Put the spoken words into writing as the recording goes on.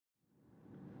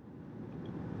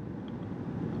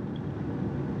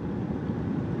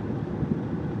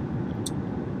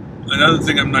Another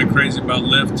thing I'm not crazy about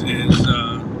Lyft is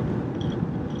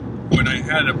when I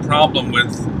had a problem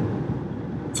with,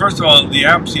 first of all, the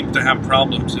app seems to have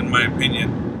problems in my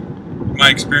opinion, my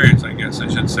experience I guess I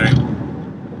should say.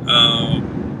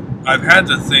 I've had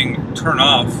the thing turn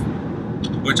off,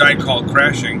 which I call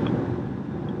crashing,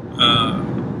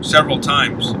 several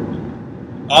times.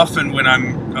 Often when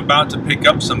I'm about to pick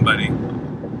up somebody,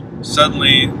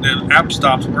 suddenly the app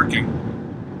stops working.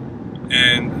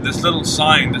 And this little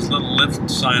sign, this little Lyft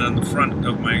sign on the front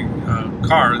of my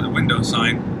car, the window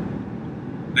sign,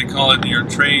 they call it your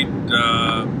trade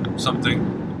something,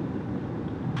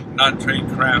 not trade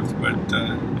craft, but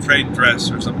trade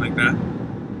dress or something like that,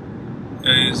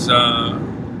 is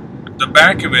the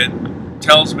back of it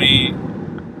tells me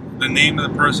the name of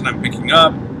the person I'm picking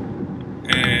up,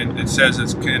 and it says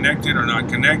it's connected or not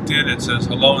connected. It says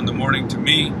hello in the morning to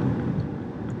me.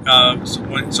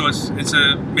 So it's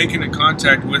making a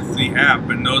contact with the app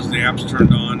and knows the app's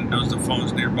turned on and knows the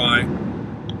phone's nearby,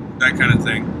 that kind of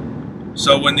thing.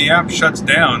 So when the app shuts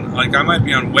down, like I might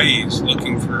be on Waze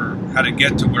looking for how to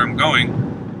get to where I'm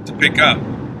going to pick up,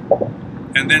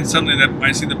 and then suddenly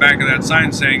I see the back of that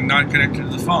sign saying not connected to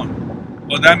the phone.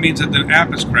 Well, that means that the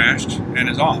app has crashed and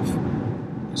is off.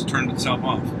 It's turned itself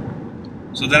off.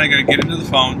 So then I got to get into the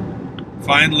phone,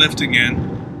 find Lyft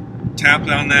again, tap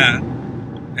on that,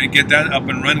 and get that up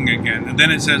and running again. And then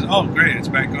it says, oh great, it's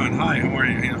back on. Hi, how are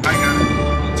you? You know, hi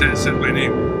guys. It says my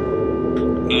name.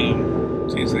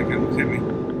 Geez, they couldn't hit me.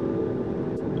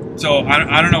 So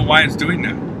I don't know why it's doing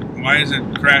that. Why is it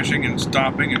crashing and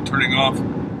stopping and turning off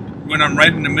when I'm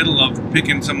right in the middle of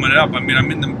picking someone up? I mean, I'm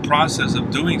in the process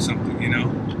of doing something, you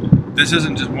know. This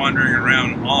isn't just wandering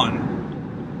around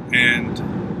on and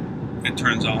it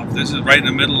turns off. This is right in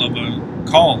the middle of a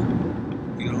call,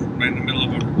 you know, right in the middle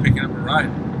of picking up a ride.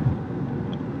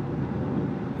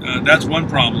 That's one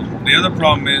problem. The other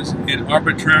problem is it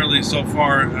arbitrarily, so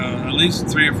far, at least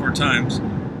 3 or 4 times,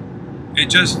 it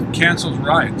just cancels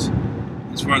rides,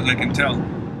 as far as I can tell.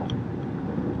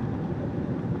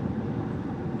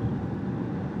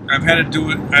 I've had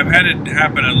it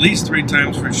happen at least 3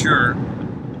 times for sure,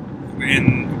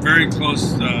 in very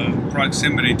close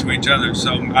proximity to each other.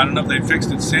 So I don't know if they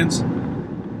fixed it since,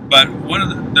 but one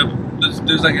of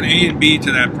there's like an A and B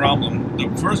to that problem. The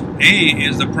first A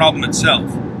is the problem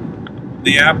itself.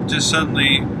 The app just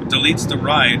suddenly deletes the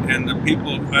ride, and the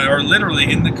people are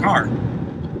literally in the car.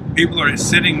 People are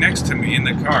sitting next to me in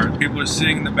the car. People are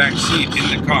sitting in the back seat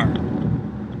in the car.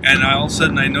 And all of a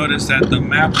sudden I notice that the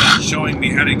map that's showing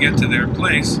me how to get to their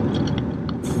place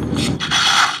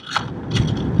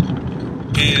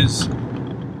is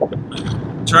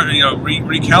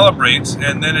recalibrates,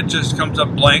 and then it just comes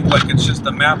up blank, like it's just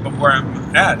the map of where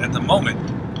I'm at the moment,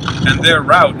 and their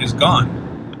route is gone.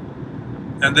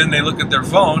 And then they look at their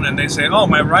phone and they say, oh,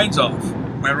 my ride's off.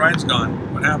 My ride's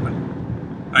gone. What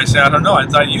happened? I say, I don't know. I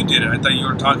thought you did it. I thought you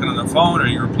were talking on the phone or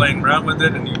you were playing around with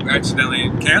it and you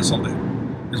accidentally canceled it,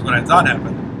 is what I thought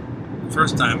happened. The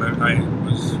first time I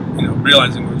was,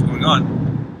 realizing what was going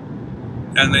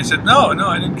on. And they said, no,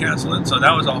 I didn't cancel it. So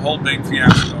that was a whole big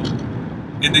fiasco.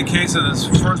 In the case of this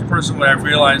first person where I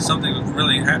realized something was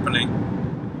really happening,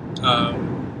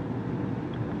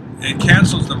 it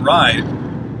cancels the ride,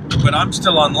 but I'm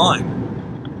still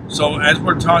online. So as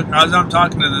I'm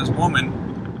talking to this woman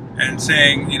and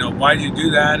saying, why did you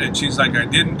do that? And she's like, I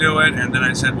didn't do it. And then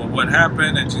I said, well, what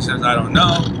happened? And she says, I don't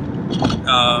know.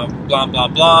 Blah, blah,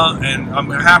 blah. And I'm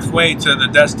halfway to the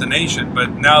destination,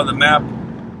 but now the map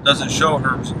doesn't show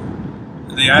her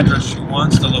the address she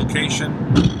wants, the location,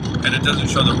 and it doesn't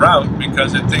show the route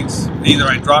because it thinks either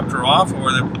I dropped her off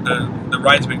or the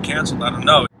ride's been canceled. I don't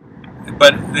know.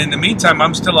 But in the meantime,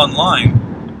 I'm still online.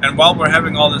 And while we're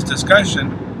having all this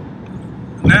discussion,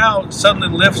 now suddenly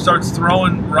Lyft starts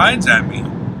throwing rides at me.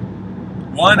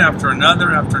 One after another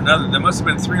after another. There must have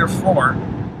been 3 or 4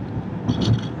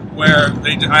 where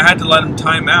I had to let them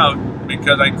time out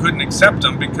because I couldn't accept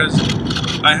them because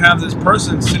I have this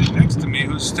person sitting next to me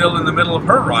who's still in the middle of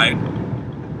her ride.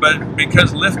 But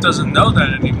because Lyft doesn't know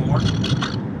that anymore,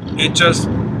 it just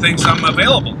thinks I'm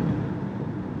available.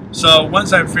 So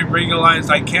once I realized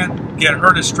I can't get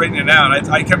her to straighten it out,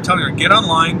 I kept telling her, get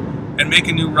online and make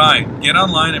a new ride. Get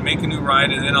online and make a new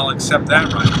ride, and then I'll accept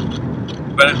that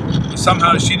ride. But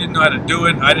somehow she didn't know how to do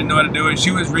it. I didn't know how to do it.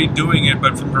 She was redoing it,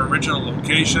 but from her original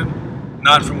location,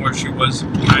 not from where she was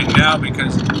right now,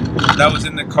 because that was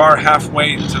in the car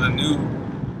halfway to the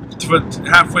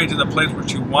place where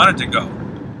she wanted to go.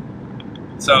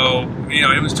 So,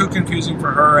 it was too confusing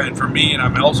for her and for me, and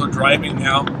I'm also driving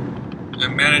now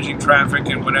and managing traffic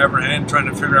and whatever and trying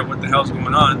to figure out what the hell's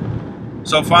going on.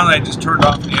 So finally I just turned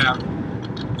off the app,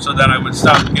 so that I would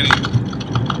stop getting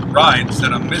rides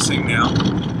that I'm missing now.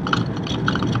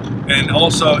 And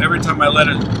also, every time I let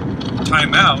it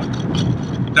time out,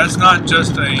 that's not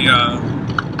just a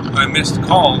missed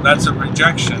call, that's a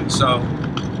rejection. So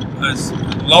it's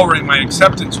lowering my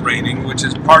acceptance rating, which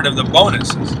is part of the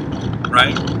bonuses,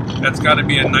 right? That's got to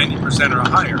be a 90% or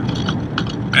higher.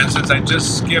 And since I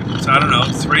just skipped, I don't know,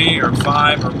 3 or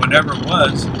 5 or whatever it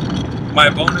was,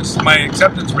 my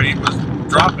acceptance rate was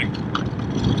dropping,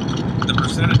 the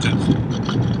percentages.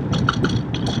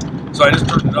 So I just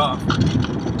turned it off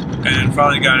and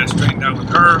finally got it straightened out with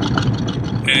her.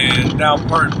 And now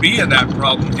part B of that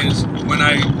problem is when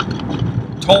I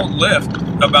told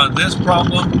Lyft about this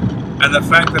problem and the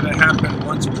fact that it happened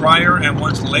once prior and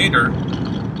once later,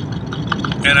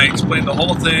 and I explained the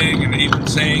whole thing, and even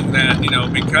saying that, you know,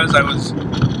 because I was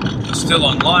still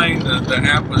online, the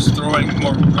app was throwing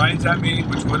more rides at me,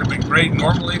 which would have been great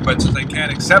normally, but since I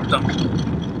can't accept them,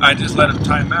 I just let them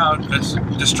time out. That's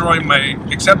destroying my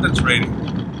acceptance rating.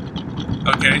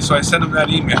 Okay, so I sent them that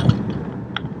email.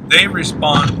 They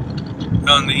respond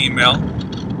on the email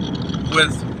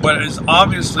with what is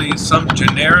obviously some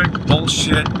generic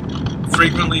bullshit,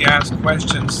 frequently asked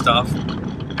questions stuff.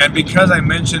 And because I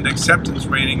mentioned acceptance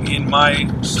rating in my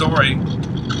story,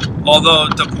 although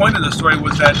the point of the story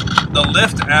was that the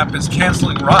Lyft app is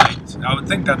canceling rides, I would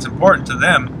think that's important to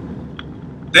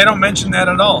them. They don't mention that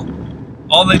at all.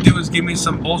 All they do is give me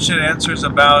some bullshit answers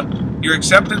about your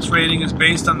acceptance rating is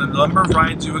based on the number of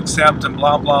rides you accept and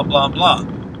blah, blah, blah, blah.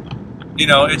 You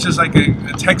know, it's just like a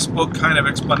textbook kind of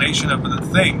explanation of the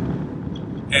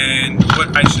thing and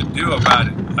what I should do about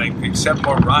it, like accept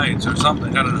more rides or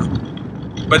something, I don't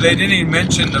know. But they didn't even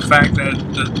mention the fact that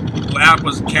the app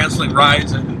was canceling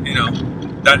rides, and you know,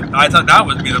 that I thought that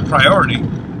would be the priority.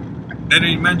 They didn't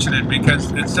even mention it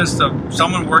because it's just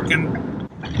someone working,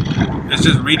 it's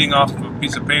just reading off of a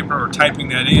piece of paper or typing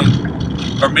that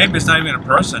in. Or maybe it's not even a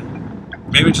person.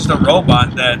 Maybe it's just a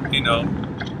robot that, you know,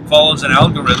 follows an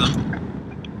algorithm.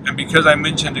 And because I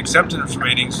mentioned acceptance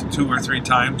ratings 2 or 3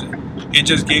 times, it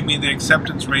just gave me the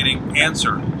acceptance rating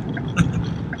answer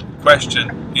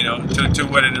question, you know, to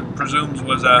what it presumes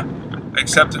was a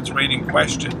acceptance rating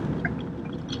question.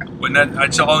 When that, I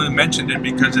just only mentioned it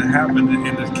because it happened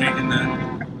in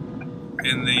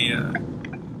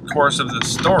the course of the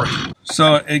story.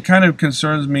 So it kind of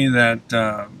concerns me that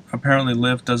apparently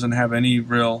Lyft doesn't have any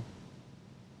real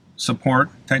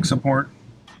support, tech support,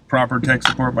 proper tech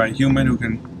support by a human who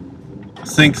can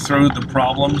think through the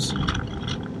problems.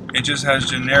 It just has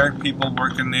generic people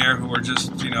working there who are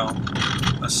just, you know,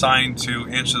 assigned to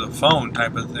answer the phone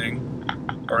type of thing,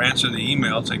 or answer the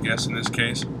emails, I guess, in this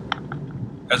case,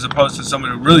 as opposed to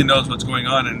someone who really knows what's going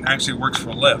on and actually works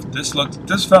for Lyft.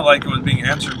 This felt like it was being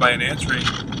answered by an answering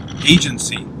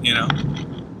agency, you know.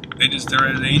 They're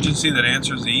an agency that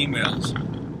answers the emails.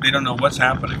 They don't know what's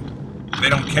happening. They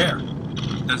don't care.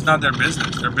 That's not their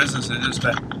business. Their business is just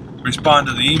to respond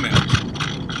to the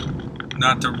emails,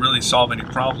 not to really solve any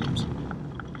problems.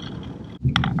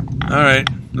 Alright,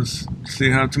 let's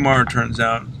see how tomorrow turns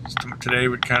out. Today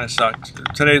would kind of suck.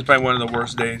 Today's probably one of the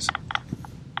worst days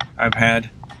I've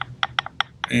had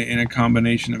in a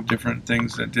combination of different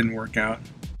things that didn't work out.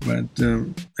 But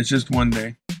it's just one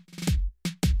day.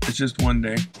 It's just one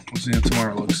day. We'll see how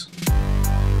tomorrow looks.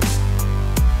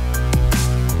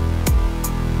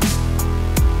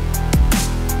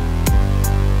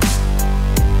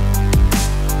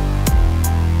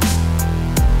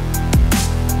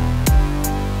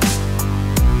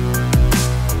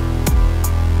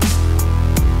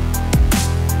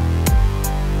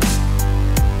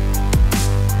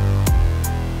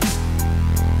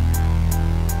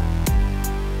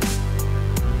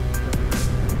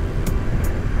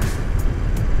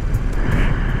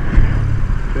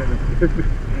 I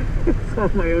saw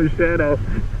my own shadow.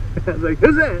 I was like,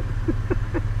 who's that?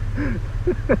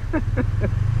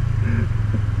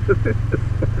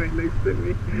 Right next to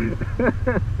me.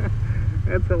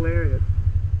 That's hilarious.